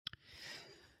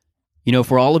You know,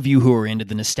 for all of you who are into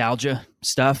the nostalgia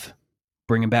stuff,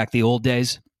 bringing back the old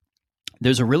days,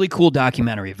 there's a really cool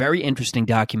documentary, a very interesting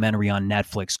documentary on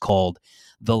Netflix called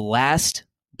The Last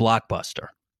Blockbuster.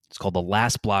 It's called The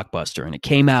Last Blockbuster, and it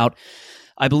came out,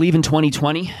 I believe, in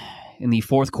 2020, in the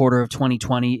fourth quarter of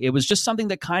 2020. It was just something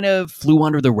that kind of flew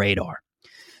under the radar.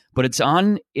 But it's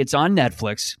on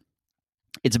Netflix.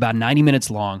 It's about 90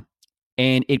 minutes long,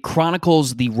 and it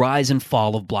chronicles the rise and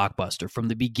fall of Blockbuster from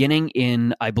the beginning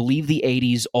in, I believe, the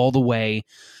 80s all the way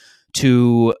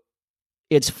to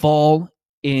its fall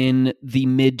in the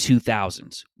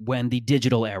mid-2000s when the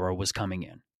digital era was coming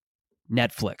in.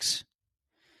 Netflix.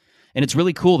 And it's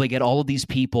really cool. They get all of these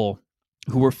people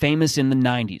who were famous in the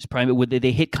 90s.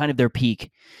 They hit kind of their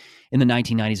peak in the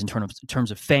 1990s in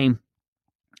terms of fame.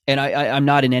 And I'm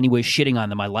not in any way shitting on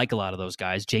them. I like a lot of those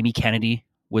guys. Jamie Kennedy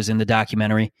was in the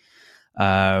documentary.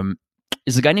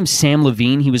 Is a guy named Sam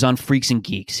Levine. He was on Freaks and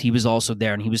Geeks. He was also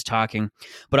there, and he was talking.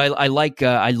 But I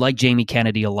like Jamie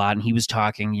Kennedy a lot, and he was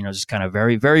talking. You know, just kind of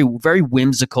very, very, very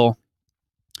whimsical.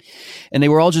 And they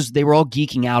were all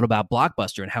geeking out about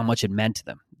Blockbuster and how much it meant to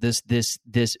them. This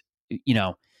you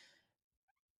know,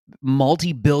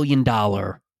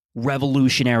 multi-billion-dollar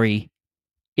revolutionary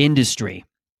industry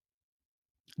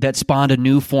that spawned a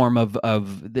new form of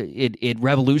it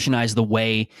revolutionized the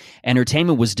way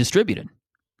entertainment was distributed,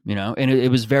 you know, and it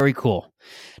was very cool.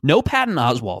 No Patton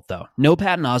Oswalt though. No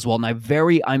Patton Oswalt,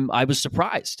 and I was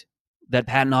surprised that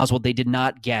Patton Oswalt, they did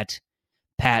not get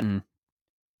Patton,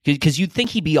 because you'd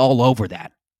think he'd be all over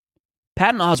that.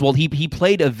 Patton Oswalt, he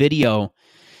played a video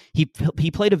he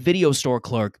played a video store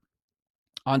clerk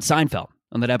on Seinfeld,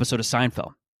 on that episode of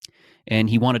Seinfeld. And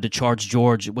he wanted to charge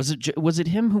George. Was it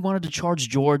him who wanted to charge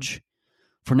George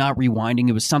for not rewinding?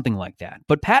 It was something like that.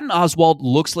 But Patton Oswalt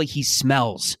looks like he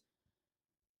smells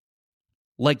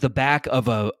like the back of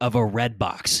a Red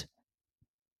Box.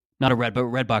 Not a Red, but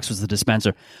Red Box was the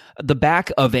dispenser. The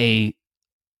back of a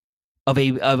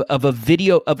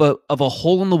video of a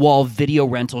hole in the wall video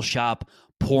rental shop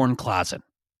porn closet.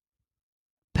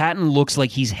 Patton looks like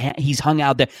he's hung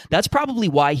out there. That's probably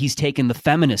why he's taken the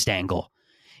feminist angle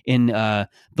in the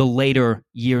later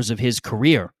years of his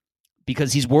career,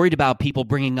 because he's worried about people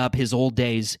bringing up his old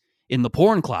days in the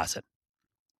porn closet.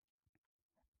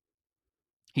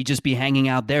 He'd just be hanging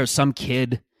out there. Some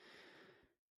kid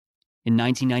in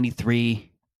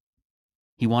 1993,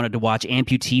 he wanted to watch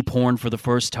amputee porn for the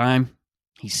first time.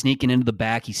 He's sneaking into the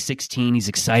back. He's 16. He's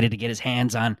excited to get his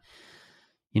hands on,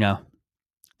 you know,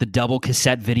 the double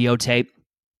cassette videotape.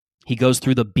 He goes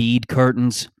through the bead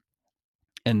curtains,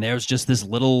 and there's just this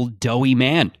little doughy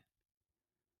man.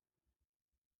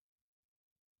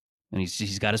 And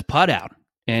he's got his putt out,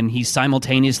 and he's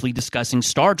simultaneously discussing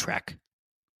Star Trek.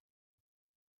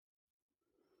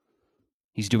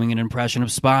 He's doing an impression of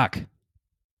Spock.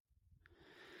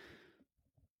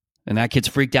 And that kid's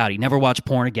freaked out. He never watched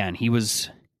porn again. He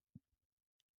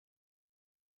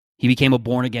became a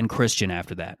born-again Christian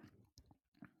after that.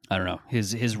 I don't know.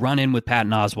 His run-in with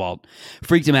Patton Oswalt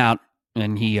freaked him out,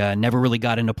 and he never really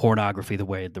got into pornography the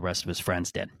way the rest of his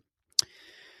friends did.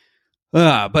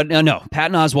 But no,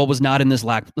 Patton Oswalt was not in this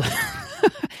lack.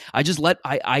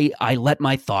 I let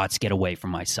my thoughts get away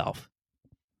from myself.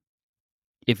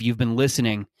 If you've been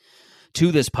listening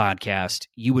to this podcast,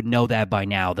 you would know that by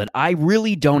now, that I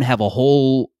really don't have a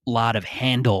whole lot of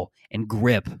handle and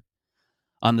grip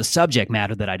on the subject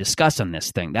matter that I discuss on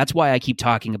this thing. That's why I keep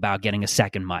talking about getting a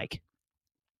second mic.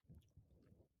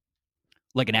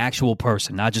 Like an actual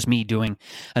person, not just me doing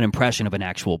an impression of an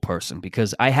actual person,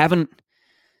 because I haven't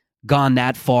gone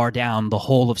that far down the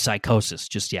hole of psychosis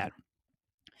just yet.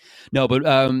 No, but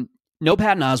no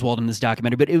Patton Oswalt in this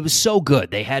documentary, but it was so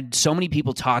good. They had so many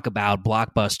people talk about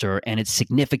Blockbuster and its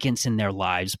significance in their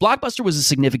lives. Blockbuster was a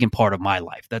significant part of my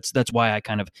life. That's why I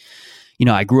kind of, you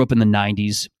know, I grew up in the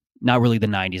 90s. Not really the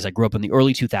 90s. I grew up in the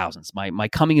early 2000s. My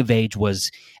coming of age was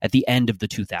at the end of the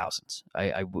 2000s.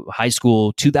 I high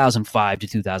school, 2005 to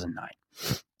 2009.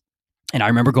 And I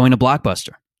remember going to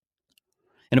Blockbuster.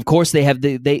 And of course, they have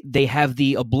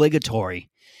the obligatory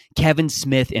Kevin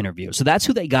Smith interview. So that's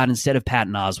who they got instead of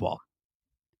Patton Oswalt.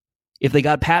 If they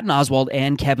got Patton Oswalt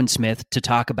and Kevin Smith to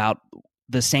talk about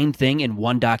the same thing in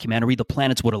one documentary, the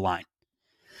planets would align.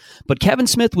 But Kevin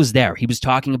Smith was there. He was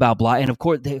talking about and of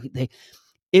course,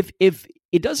 if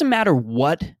it doesn't matter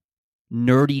what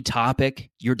nerdy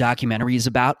topic your documentary is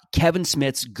about, Kevin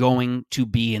Smith's going to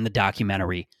be in the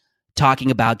documentary talking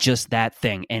about just that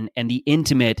thing and the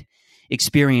intimate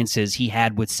experiences he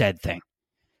had with said thing.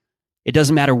 It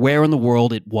doesn't matter where in the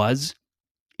world it was.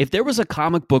 If there was a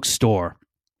comic book store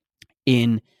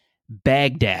in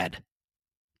Baghdad,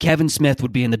 Kevin Smith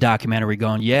would be in the documentary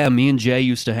going, yeah, me and Jay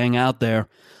used to hang out there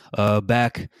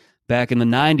back in the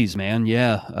 90s, man.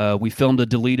 Yeah, we filmed a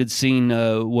deleted scene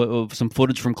of some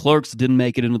footage from Clerks that didn't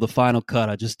make it into the final cut.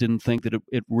 I just didn't think that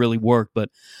it really worked. But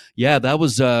yeah, that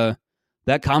was that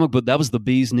comic book. That was the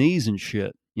bee's knees and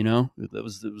shit. You know, it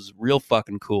was real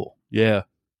fucking cool. Yeah,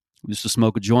 we used to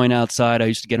smoke a joint outside. I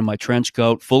used to get in my trench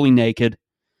coat, fully naked.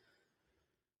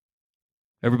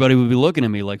 Everybody would be looking at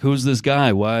me like, who's this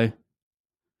guy? Why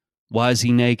is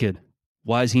he naked?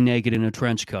 Why is he naked in a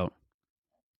trench coat?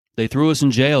 They threw us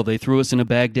in jail. They threw us in a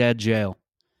Baghdad jail.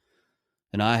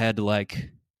 And I had to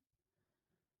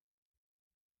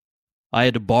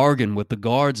bargain with the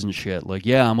guards and shit. Like,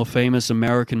 yeah, I'm a famous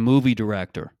American movie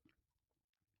director.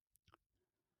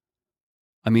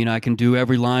 I mean, I can do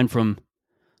every line from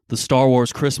the Star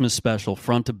Wars Christmas special,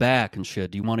 front to back and shit.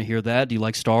 Do you want to hear that? Do you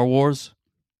like Star Wars?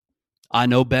 I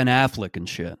know Ben Affleck and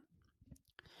shit.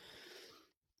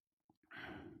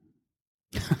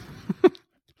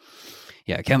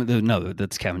 Yeah,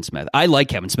 that's Kevin Smith. I like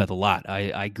Kevin Smith a lot.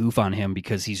 I goof on him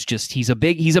because he's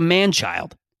a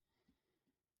man-child.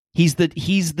 He's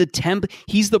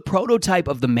the prototype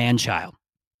of the man-child.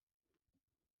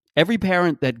 Every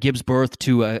parent that gives birth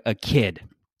to a kid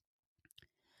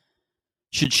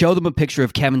should show them a picture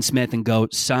of Kevin Smith and go,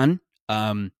 son,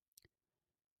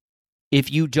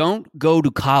 if you don't go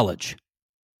to college,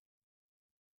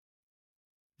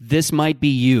 this might be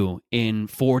you in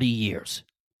 40 years.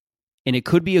 And it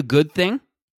could be a good thing,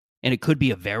 and it could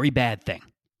be a very bad thing.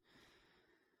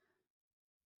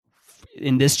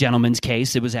 In this gentleman's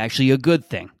case, it was actually a good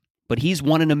thing. But he's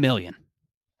one in a million.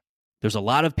 There's a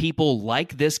lot of people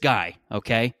like this guy,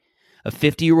 okay? A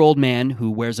 50-year-old man who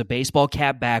wears a baseball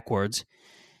cap backwards,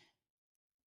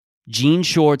 jean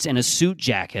shorts, and a suit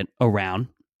jacket around.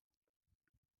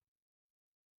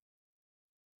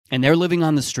 And they're living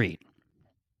on the street.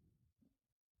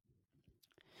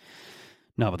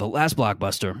 No, but the last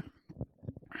Blockbuster,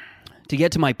 to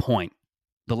get to my point,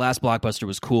 the last Blockbuster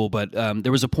was cool, but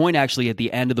there was a point actually at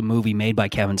the end of the movie made by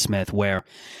Kevin Smith where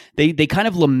they kind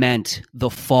of lament the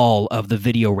fall of the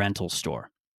video rental store.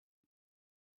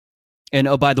 And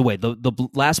oh, by the way, the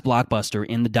last Blockbuster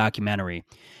in the documentary,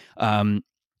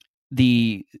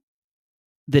 the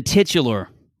titular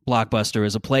Blockbuster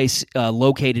is a place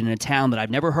located in a town that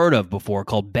I've never heard of before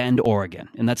called Bend, Oregon.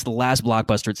 And that's the last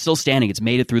Blockbuster. It's still standing. It's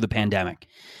made it through the pandemic.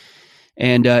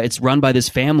 And it's run by this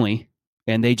family,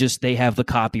 and they have the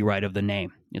copyright of the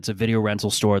name. It's a video rental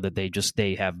store that they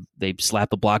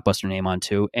slapped the Blockbuster name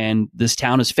onto. And this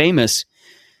town is famous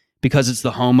because it's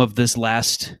the home of this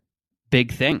last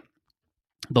big thing.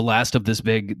 The last of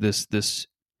this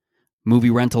movie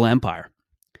rental empire.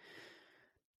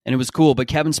 And it was cool, but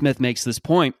Kevin Smith makes this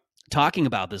point talking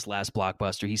about this last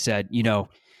Blockbuster. He said, you know,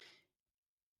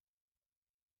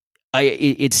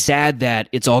 it's sad that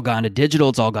it's all gone to digital.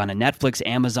 It's all gone to Netflix,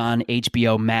 Amazon,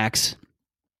 HBO Max.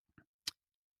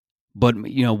 But,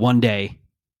 you know, one day,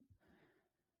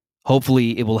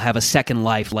 hopefully it will have a second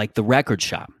life like the record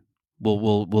shop.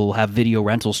 We'll have video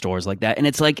rental stores like that. And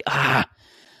it's like, I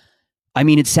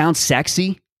mean, it sounds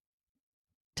sexy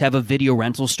to have a video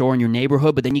rental store in your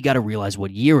neighborhood, but then you got to realize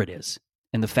what year it is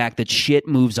and the fact that shit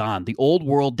moves on. The old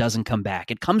world doesn't come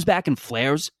back. It comes back in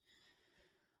flares.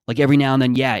 Like every now and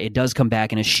then, yeah, it does come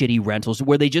back in a shitty rentals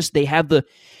where they have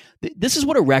this is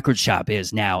what a record shop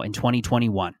is now in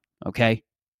 2021, okay?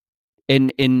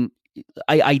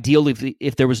 Ideally,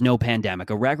 if there was no pandemic,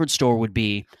 a record store would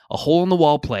be a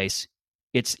hole-in-the-wall place.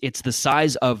 It's the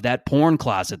size of that porn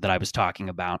closet that I was talking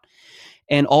about.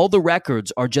 And all the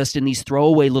records are just in these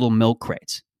throwaway little milk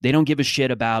crates. They don't give a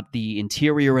shit about the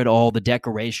interior at all, the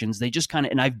decorations. They just kind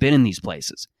of, and I've been in these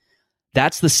places.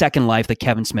 That's the second life that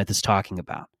Kevin Smith is talking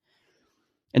about.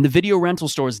 And the video rental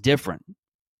store is different.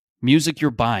 Music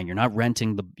you're buying, you're not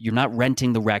renting the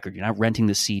record, you're not renting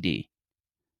the CD.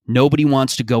 Nobody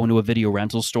wants to go into a video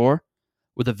rental store,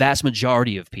 or the vast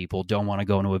majority of people don't want to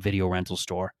go into a video rental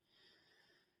store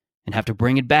and have to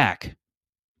bring it back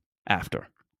after.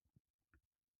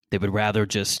 They would rather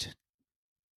just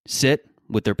sit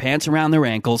with their pants around their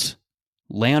ankles,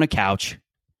 lay on a couch,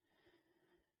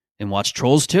 and watch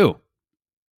Trolls 2.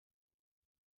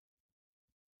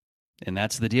 And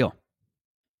that's the deal.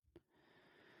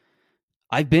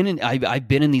 I've been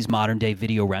in these modern day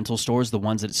video rental stores, the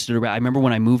ones that stood around. I remember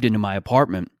when I moved into my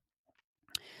apartment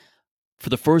for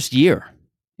the first year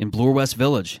in Bloor West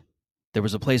Village, there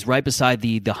was a place right beside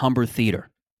the Humber Theater.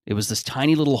 It was this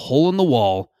tiny little hole in the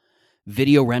wall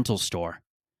video rental store.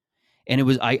 And it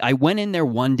was I went in there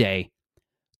one day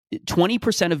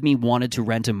 20% of me wanted to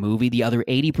rent a movie. The other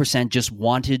 80% just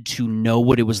wanted to know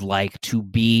what it was like to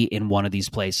be in one of these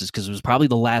places, because it was probably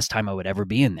the last time I would ever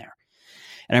be in there.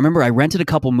 And I remember I rented a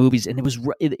couple movies, and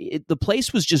the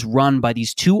place was just run by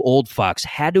these two old fucks,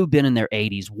 had to have been in their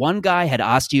 80s. One guy had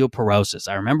osteoporosis.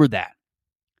 I remember that.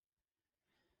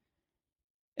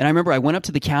 And I remember I went up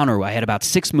to the counter. I had about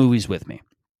 6 movies with me,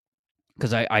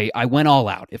 because I went all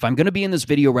out. If I'm going to be in this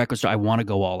video record store, I want to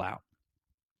go all out.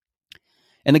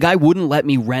 And the guy wouldn't let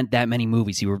me rent that many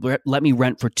movies. He would let me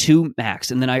rent for 2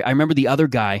 max. And then I remember the other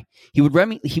guy, he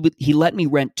let me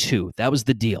rent 2. That was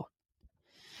the deal.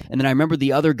 And then I remember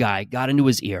the other guy got into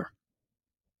his ear.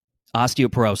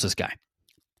 Osteoporosis guy.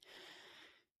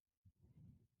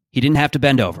 He didn't have to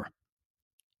bend over.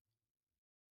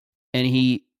 And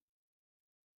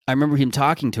I remember him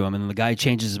talking to him, and then the guy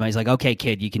changes his mind. He's like, "Okay,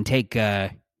 kid, you can take the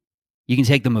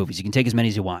movies. You can take as many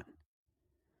as you want."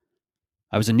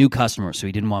 I was a new customer, so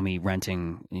he didn't want me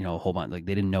renting, a whole bunch. Like,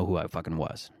 they didn't know who I fucking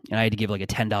was. And I had to give like a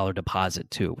 $10 deposit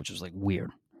too, which was like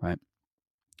weird, right?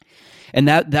 And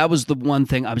that was the one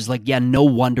thing I was like, yeah, no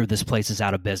wonder this place is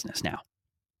out of business now.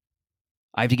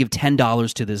 I have to give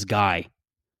 $10 to this guy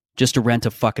just to rent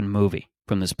a fucking movie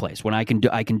from this place, when I can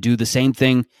do the same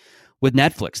thing with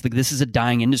Netflix. Like, this is a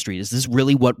dying industry. Is this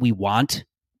really what we want?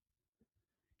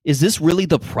 Is this really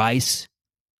the price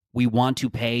we want to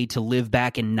pay to live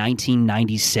back in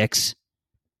 1996?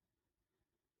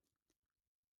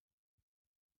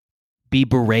 Be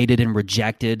berated and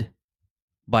rejected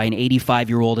by an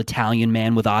 85-year-old Italian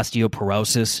man with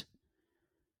osteoporosis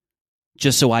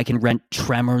just so I can rent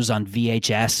Tremors on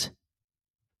VHS?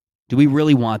 Do we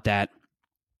really want that?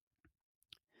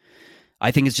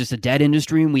 I think it's just a dead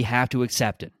industry, and we have to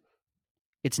accept it.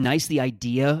 It's nice, the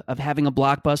idea of having a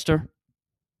Blockbuster,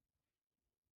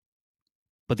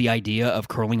 but the idea of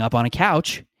curling up on a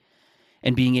couch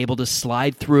and being able to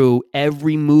slide through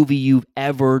every movie you've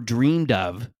ever dreamed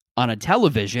of on a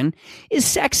television is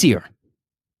sexier.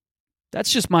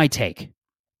 That's just my take.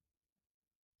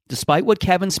 Despite what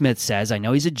Kevin Smith says, I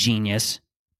know he's a genius.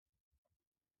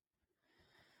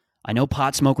 I know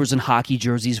pot smokers in hockey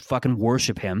jerseys fucking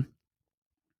worship him.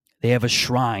 They have a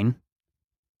shrine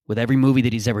with every movie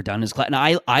that he's ever done. And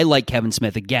I like Kevin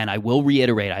Smith. Again, I will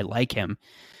reiterate, I like him.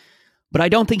 But I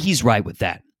don't think he's right with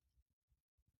that.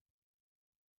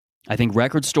 I think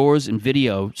record stores and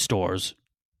video stores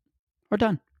are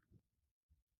done.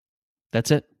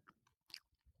 That's it.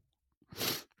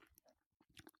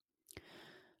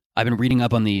 I've been reading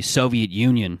up on the Soviet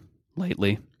Union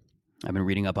lately. I've been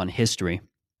reading up on history.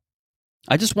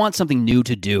 I just want something new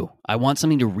to do. I want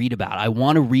something to read about. I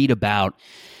want to read about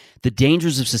the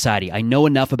dangers of society. I know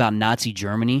enough about Nazi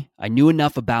Germany. I knew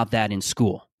enough about that in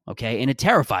school, okay? And it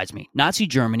terrifies me. Nazi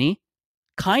Germany,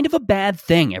 kind of a bad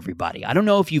thing, everybody. I don't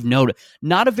know if you've noticed.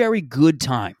 Not a very good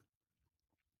time.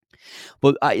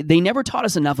 But they never taught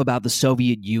us enough about the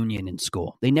Soviet Union in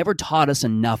school. They never taught us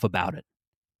enough about it.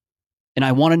 And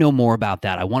I want to know more about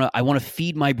that. I want to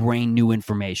feed my brain new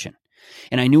information.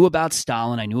 And I knew about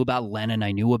Stalin. I knew about Lenin.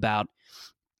 I knew about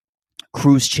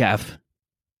Khrushchev.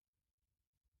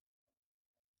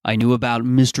 I knew about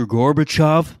Mr.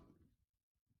 Gorbachev.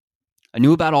 I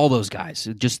knew about all those guys.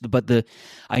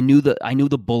 I knew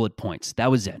the bullet points.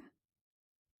 That was it.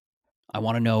 I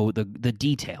want to know the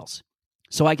details,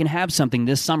 so I can have something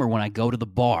this summer when I go to the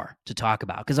bar to talk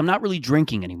about, because I'm not really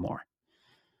drinking anymore.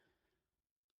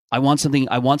 I want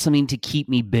something to keep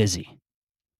me busy.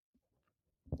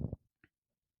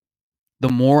 The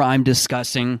more I'm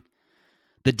discussing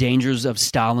the dangers of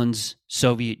Stalin's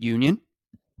Soviet Union,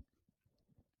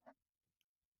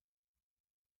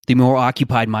 the more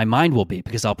occupied my mind will be,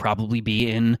 because I'll probably be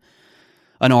in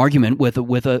an argument with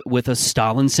a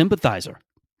Stalin sympathizer.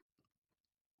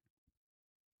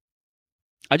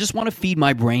 I just want to feed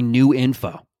my brain new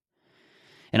info.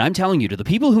 And I'm telling you, to the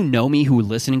people who know me, who are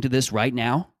listening to this right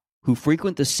now, who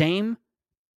frequent the same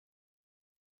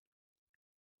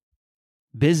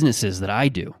businesses that I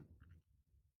do,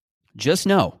 just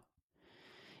know,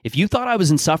 if you thought I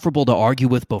was insufferable to argue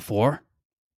with before,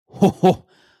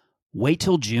 wait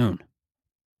till June,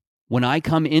 when I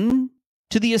come in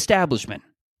to the establishment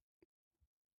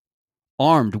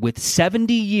armed with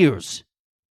 70 years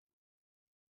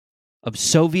of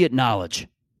Soviet knowledge.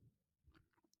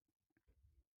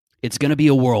 It's going to be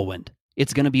a whirlwind.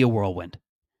 It's going to be a whirlwind.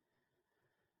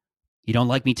 You don't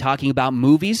like me talking about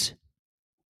movies?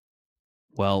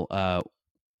 Well,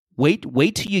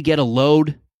 wait till you get a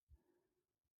load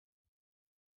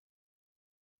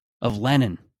of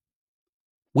Lenin.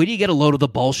 Wait till you get a load of the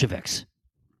Bolsheviks.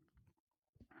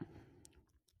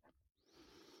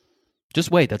 Just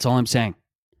wait. That's all I'm saying.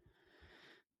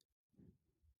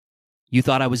 You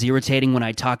thought I was irritating when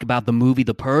I talked about the movie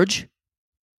The Purge?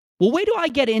 Well, wait till I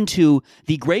get into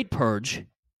the Great Purge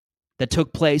that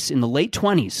took place in the late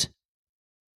 20s.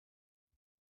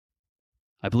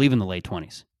 I believe in the late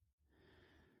 20s.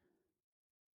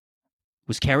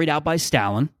 Was carried out by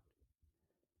Stalin.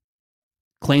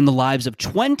 Claimed the lives of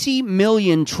 20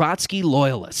 million Trotsky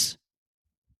loyalists.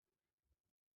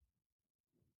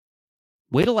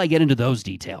 Wait till I get into those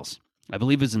details. I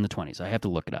believe it's in the 20s. I have to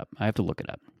look it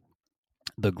up.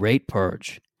 The Great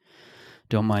Purge.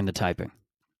 Don't mind the typing.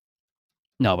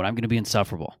 No, but I'm going to be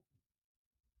insufferable.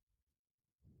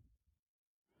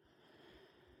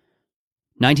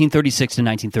 1936 to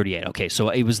 1938. Okay, so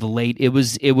it was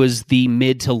the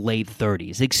mid to late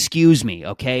 30s. Excuse me,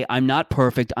 okay? I'm not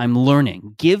perfect. I'm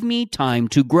learning. Give me time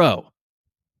to grow.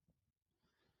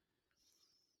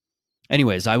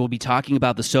 Anyways, I will be talking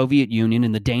about the Soviet Union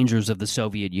and the dangers of the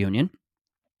Soviet Union.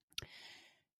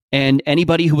 And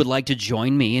anybody who would like to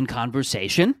join me in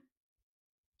conversation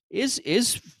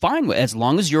is fine as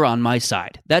long as you're on my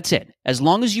side. That's it. As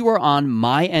long as you are on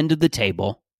my end of the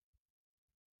table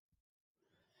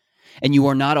and you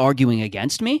are not arguing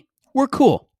against me, we're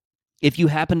cool. If you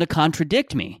happen to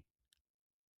contradict me,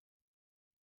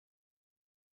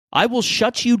 I will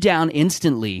shut you down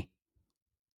instantly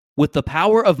with the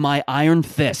power of my iron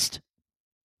fist.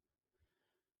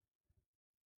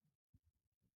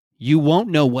 You won't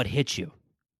know what hit you.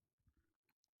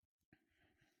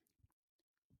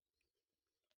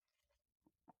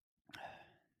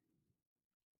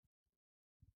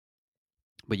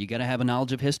 But you got to have a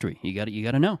knowledge of history. You got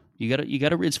to know. You got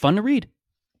to it's fun to read.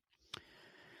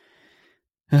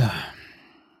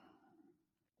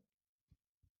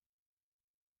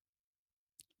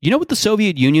 You know what the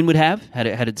Soviet Union would have had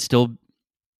it still,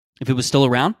 if it was still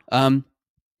around?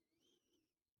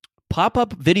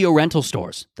 Pop-up video rental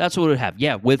stores. That's what it would have.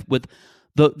 Yeah, with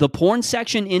the porn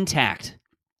section intact.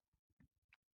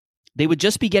 They would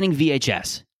just be getting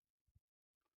VHS.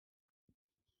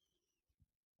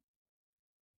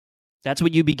 That's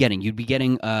what you'd be getting. You'd be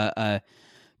getting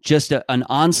just an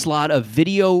onslaught of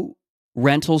video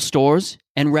rental stores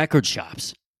and record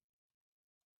shops.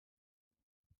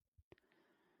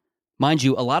 Mind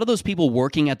you, a lot of those people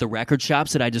working at the record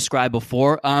shops that I described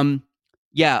before,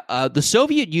 the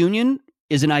Soviet Union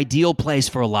is an ideal place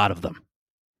for a lot of them.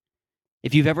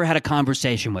 If you've ever had a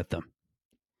conversation with them.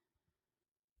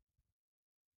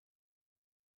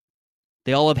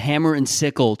 They all have hammer and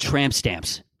sickle tramp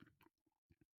stamps.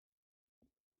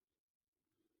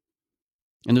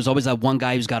 And there's always that one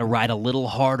guy who's got to ride a little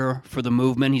harder for the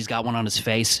movement. He's got one on his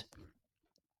face.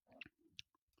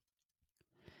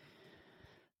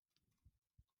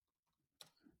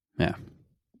 Yeah.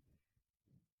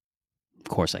 Of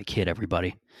course, I kid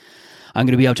everybody. I'm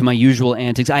going to be up to my usual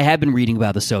antics. I have been reading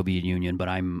about the Soviet Union, but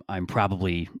I'm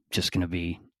probably just going to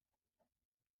be...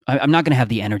 I'm not going to have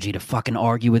the energy to fucking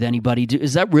argue with anybody.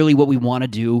 Is that really what we want to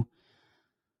do?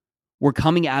 We're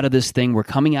coming out of this thing. We're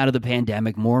coming out of the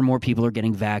pandemic. More and more people are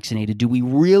getting vaccinated. Do we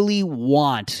really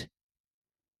want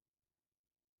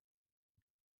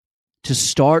to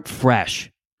start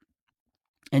fresh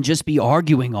and just be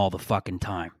arguing all the fucking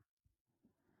time?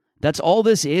 That's all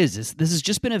this is. This has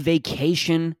just been a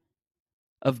vacation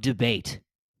of debate.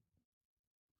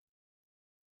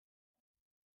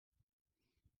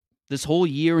 This whole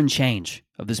year and change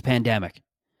of this pandemic.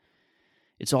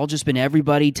 It's all just been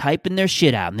everybody typing their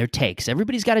shit out and their takes.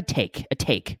 Everybody's got a take.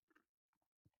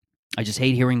 I just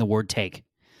hate hearing the word take.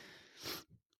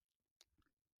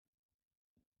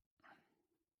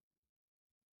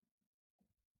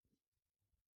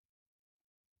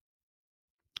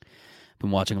 Been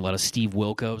watching a lot of Steve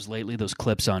Wilkos lately, those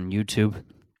clips on YouTube.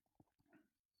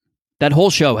 That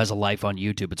whole show has a life on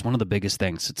YouTube. It's one of the biggest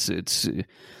things. It's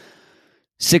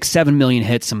 6-7 million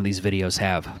hits some of these videos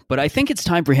have. But I think it's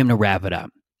time for him to wrap it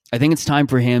up. I think it's time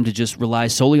for him to just rely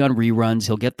solely on reruns.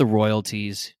 He'll get the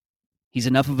royalties. He's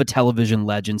enough of a television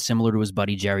legend, similar to his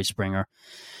buddy Jerry Springer.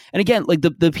 And again, like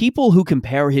the people who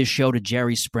compare his show to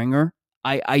Jerry Springer,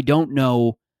 I don't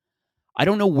know. I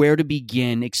don't know where to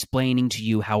begin explaining to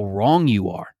you how wrong you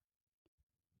are.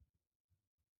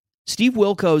 Steve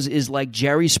Wilkos is like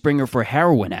Jerry Springer for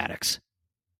heroin addicts.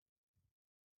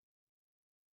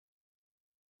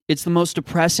 It's the most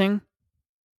depressing,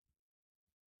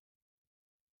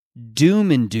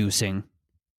 doom-inducing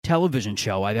television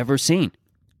show I've ever seen.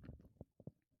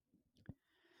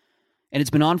 And it's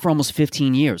been on for almost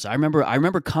 15 years. I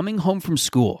remember coming home from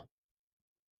school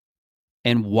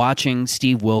and watching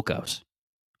Steve Wilkos.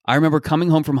 I remember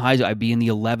coming home from high school. I'd be in the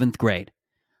 11th grade.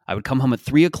 I would come home at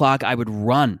 3 o'clock. I would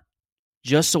run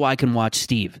just so I can watch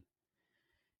Steve.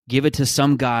 Give it to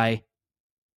some guy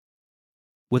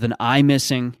with an eye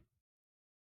missing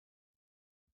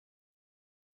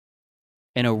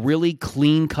and a really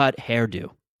clean-cut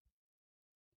hairdo.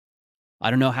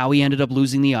 I don't know how he ended up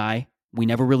losing the eye. We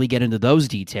never really get into those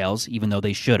details, even though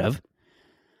they should have.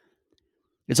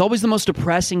 It's always the most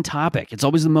depressing topic. It's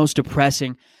always the most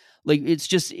depressing. Like, it's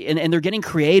just, and they're getting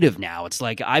creative now. It's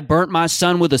like, I burnt my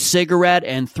son with a cigarette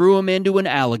and threw him into an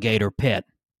alligator pit.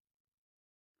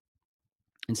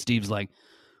 And Steve's like,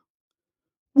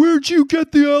 where'd you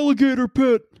get the alligator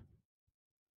pit?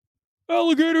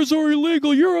 Alligators are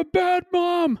illegal. You're a bad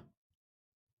mom.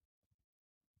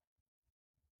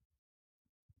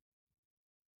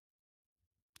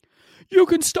 You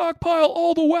can stockpile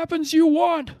all the weapons you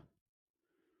want.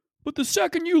 But the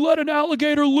second you let an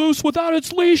alligator loose without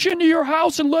its leash into your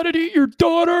house and let it eat your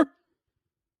daughter,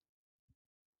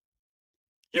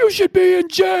 you should be in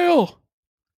jail.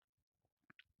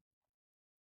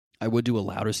 I would do a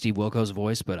louder Steve Wilkos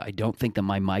voice, but I don't think that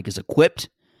my mic is equipped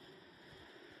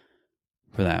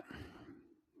for that.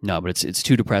 No, but it's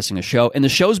too depressing a show. And the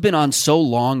show's been on so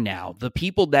long now. The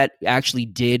people that actually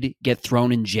did get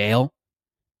thrown in jail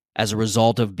as a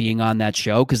result of being on that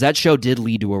show, because that show did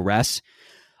lead to arrests,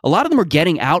 a lot of them are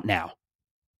getting out now.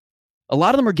 A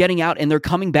lot of them are getting out and they're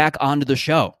coming back onto the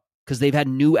show because they've had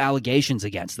new allegations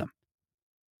against them.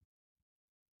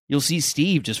 You'll see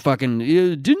Steve just fucking,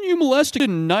 didn't you molest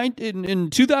in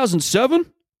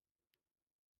 2007?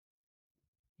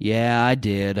 Yeah, I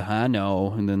did. I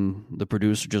know. And then the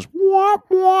producer just whop,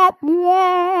 whop,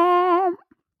 whop.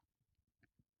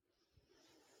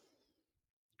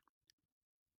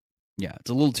 Yeah,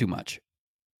 it's a little too much.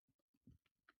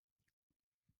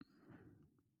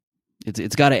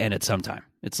 It's got to end at some time.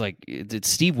 It's like it's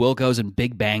Steve Wilkos and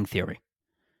Big Bang Theory.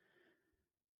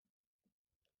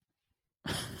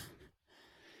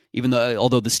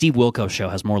 Although the Steve Wilkos Show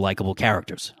has more likable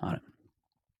characters on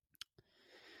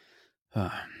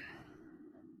it.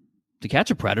 To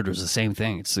Catch a Predator is the same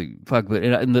thing. It's like, fuck, but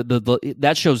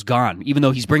that show's gone. Even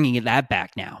though he's bringing that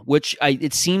back now, which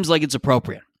it seems like it's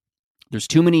appropriate. There's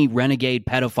too many renegade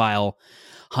pedophile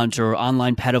hunter,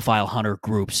 online pedophile hunter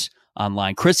groups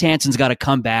online. Chris Hansen's got to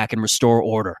come back and restore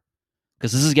order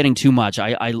because this is getting too much.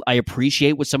 I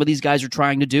appreciate what some of these guys are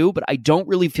trying to do, but I don't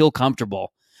really feel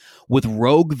comfortable with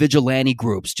rogue vigilante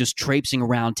groups just traipsing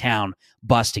around town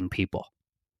busting people.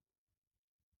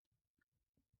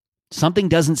 Something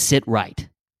doesn't sit right.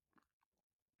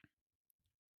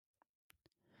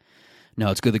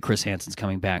 No, it's good that Chris Hansen's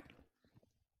coming back.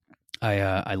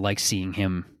 I like seeing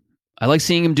him. I like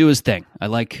seeing him do his thing.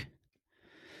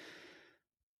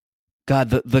 God,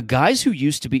 the guys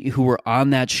who were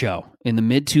on that show in the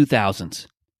mid-2000s,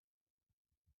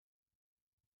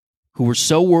 who were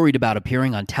so worried about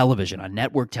appearing on television, on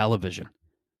network television,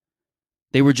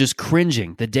 they were just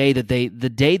cringing the day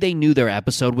they knew their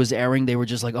episode was airing. They were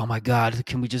just like, "Oh my God,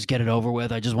 can we just get it over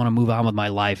with? I just want to move on with my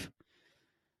life."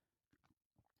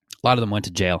 A lot of them went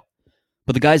to jail,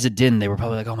 but the guys that didn't, they were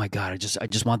probably like, "Oh my God, I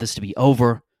just want this to be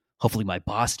over. Hopefully, my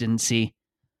boss didn't see."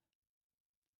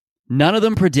 None of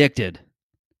them predicted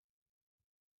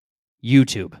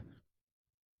YouTube.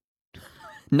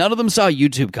 None of them saw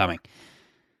YouTube coming.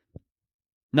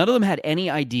 None of them had any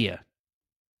idea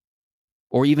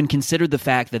or even considered the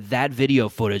fact that that video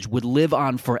footage would live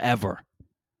on forever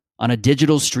on a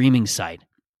digital streaming site.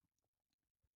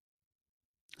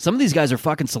 Some of these guys are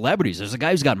fucking celebrities. There's a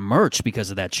guy who's got merch because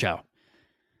of that show.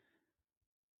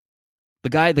 The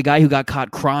guy who got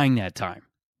caught crying that time.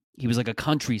 He was like a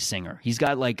country singer. He's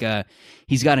got an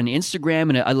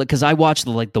Instagram and because I watched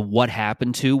the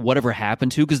whatever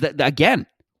happened to, because again,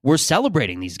 we're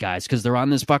celebrating these guys because they're on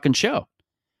this fucking show.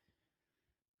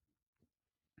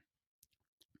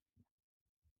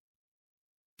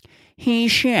 He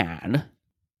said,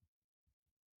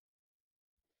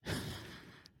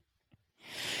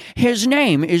 his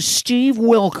name is Steve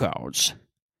Wilkos.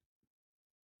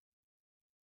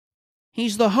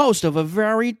 He's the host of a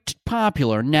very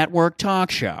popular network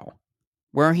talk show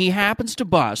where he happens to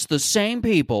bust the same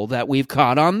people that we've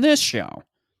caught on this show.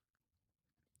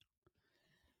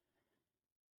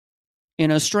 In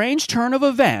a strange turn of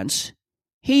events,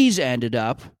 he's ended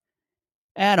up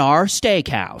at our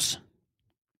steakhouse.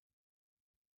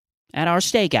 At our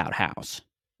stakeout house.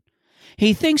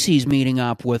 He thinks he's meeting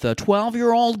up with a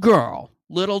 12-year-old girl.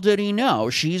 Little did he know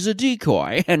she's a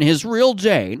decoy, and his real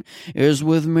date is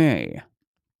with me.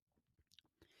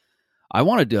 I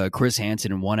wanted Chris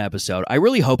Hansen in one episode. I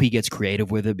really hope he gets creative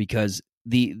with it because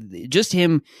just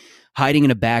him hiding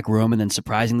in a back room and then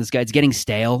surprising this guy, it's getting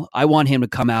stale. I want him to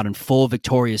come out in full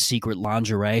Victoria's Secret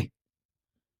lingerie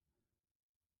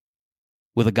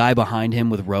with a guy behind him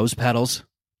with rose petals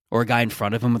Or a guy in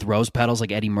front of him with rose petals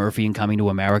like Eddie Murphy in Coming to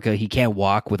America. He can't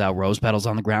walk without rose petals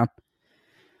on the ground.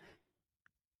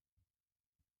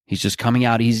 He's just coming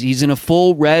out. He's in a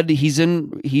full red. He's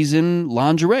in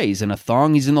lingerie. He's in a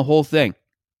thong. He's in the whole thing.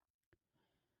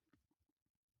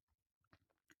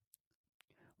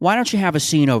 Why don't you have a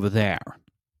scene over there?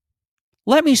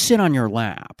 Let me sit on your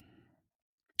lap.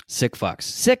 Sick fucks.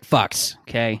 Sick fucks,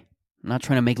 okay? I'm not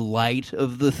trying to make light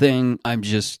of the thing. I'm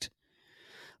just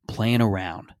playing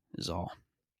around is all.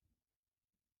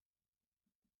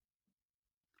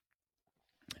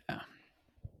 Yeah.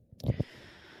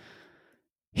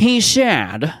 He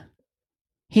said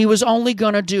he was only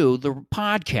going to do the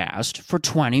podcast for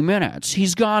 20 minutes.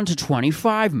 He's gone to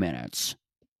 25 minutes.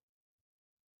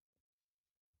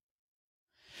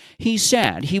 He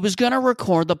said he was going to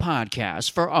record the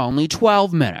podcast for only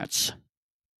 12 minutes.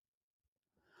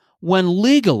 When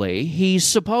legally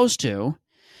he's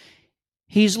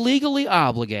legally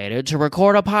obligated to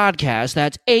record a podcast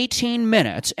that's 18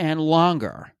 minutes and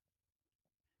longer.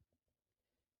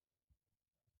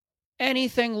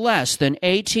 Anything less than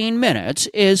 18 minutes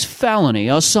is felony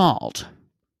assault,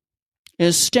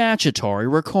 is statutory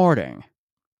recording.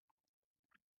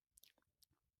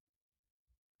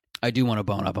 I do want to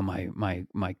bone up on my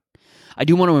I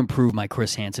do want to improve my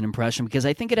Chris Hansen impression because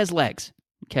I think it has legs,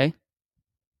 okay?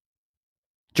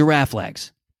 Giraffe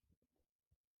legs.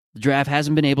 The giraffe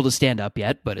hasn't been able to stand up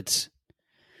yet, but it's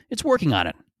working on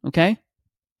it, okay?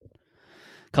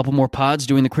 A couple more pods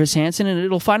doing the Chris Hansen, and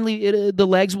it'll finally the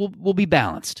legs will be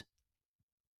balanced.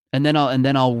 And then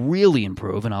I'll really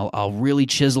improve, and I'll really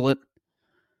chisel it,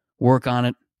 work on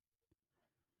it,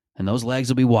 and those legs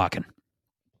will be walking.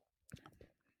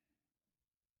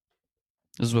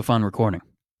 This is a fun recording.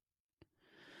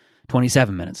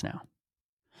 27 minutes now.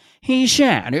 He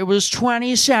said it was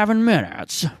 27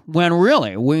 minutes, when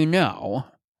really we know.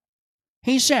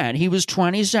 He said he was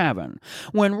 27,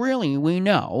 when really we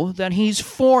know that he's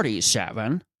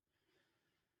 47.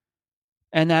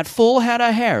 And that full head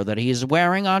of hair that he's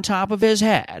wearing on top of his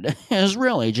head is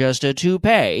really just a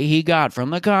toupee he got from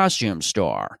the costume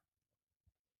store.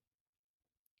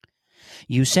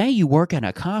 You say you work at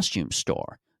a costume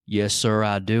store. Yes, sir,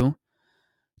 I do.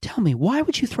 Tell me, why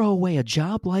would you throw away a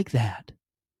job like that?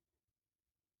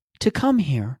 To come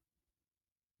here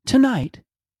tonight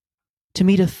to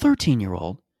meet a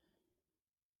 13-year-old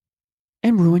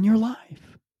and ruin your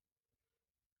life?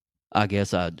 I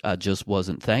guess I just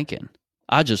wasn't thinking.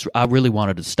 I really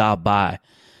wanted to stop by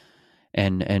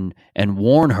and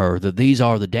warn her that these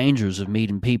are the dangers of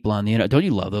meeting people on the internet. Don't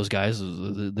you love those guys?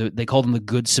 They call them the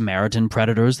Good Samaritan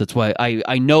predators. That's why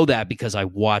I know that because I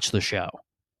watch the show.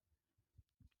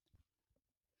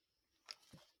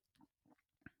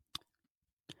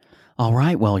 All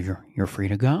right, well, you're free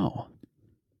to go.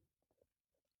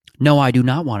 No, I do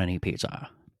not want any pizza.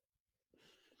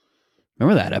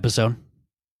 Remember that episode?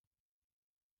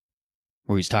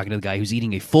 Where he's talking to the guy who's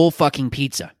eating a full fucking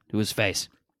pizza to his face.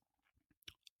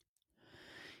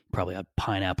 Probably had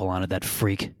pineapple on it, that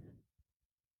freak.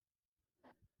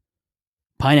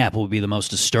 Pineapple would be the most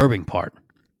disturbing part.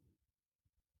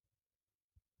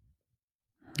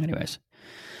 Anyways.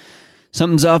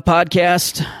 Something's Off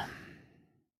podcast.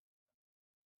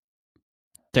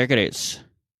 There it is.